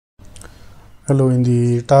Hello, in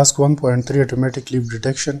the task 1.3 automatic leaf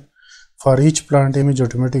detection, for each plant image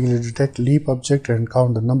automatically detect leaf object and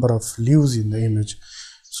count the number of leaves in the image.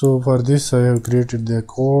 So for this I have created the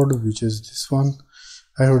code, which is this one.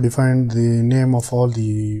 I have defined the name of all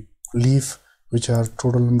the leaf, which are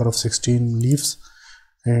total number of 16 leaves,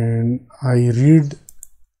 and I read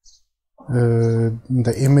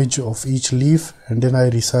the image of each leaf, and then I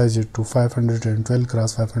resize it to 512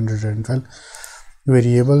 cross 512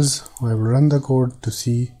 variables. I will run the code to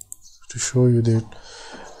show you that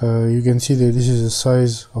you can see that this is the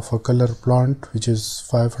size of a color plant, which is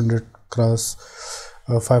 500 cross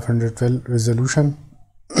 512 resolution.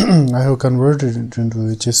 I have converted it into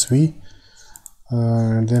HSV,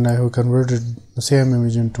 and then I have converted the same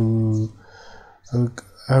image into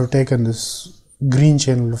I have taken this green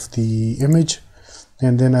channel of the image,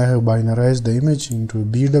 and then I have binarized the image into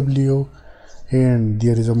BW, and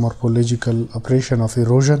there is a morphological operation of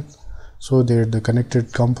erosion so that the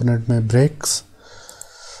connected component may breaks.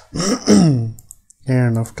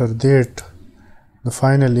 And after that, the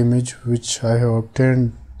final image which I have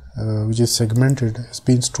obtained, which is segmented, has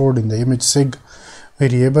been stored in the image seg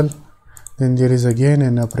variable. Then there is again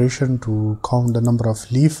an operation to count the number of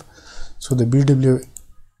leaf. So the BW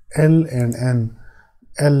L and N.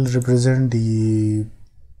 L represent the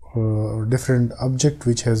different object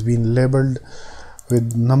which has been labeled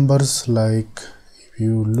with numbers. Like if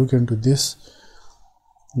you look into this,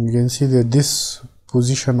 you can see that this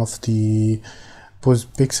position of the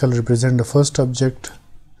pixel represent the first object,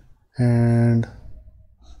 and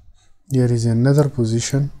there is another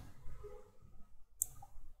position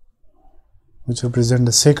which represent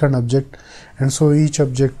the second object. And so each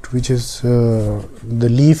object which is the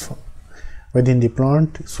leaf within the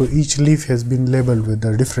plant, so each leaf has been labeled with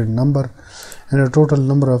a different number, and a total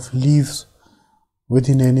number of leaves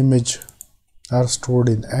within an image are stored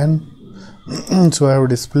in N. So I have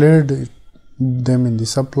displayed them in the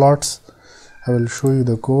subplots. I will show you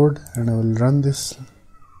the code and I will run this,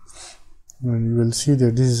 and you will see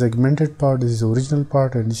that this is segmented part, this is the original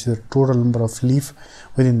part, and this is the total number of leaf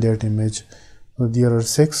within that image. So there are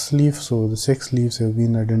 6 leaves, so the 6 leaves have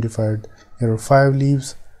been identified. There are 5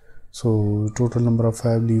 leaves, so total number of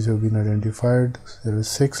 5 leaves have been identified. There are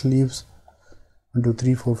 6 leaves, 1 2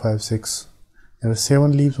 3 4 5 6. There are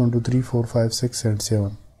 7 leaves, 1 2 3 4 5 6 and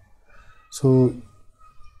 7. So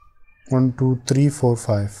 1 2 3 4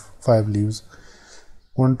 5 leaves,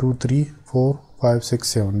 1 2 3 4 5 6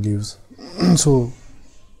 7 leaves. So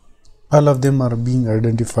all of them are being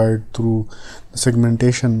identified through the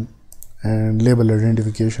segmentation and label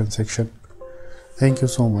identification section. Thank you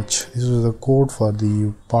so much. This was the code for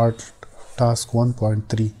the part task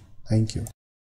 1.3. Thank you.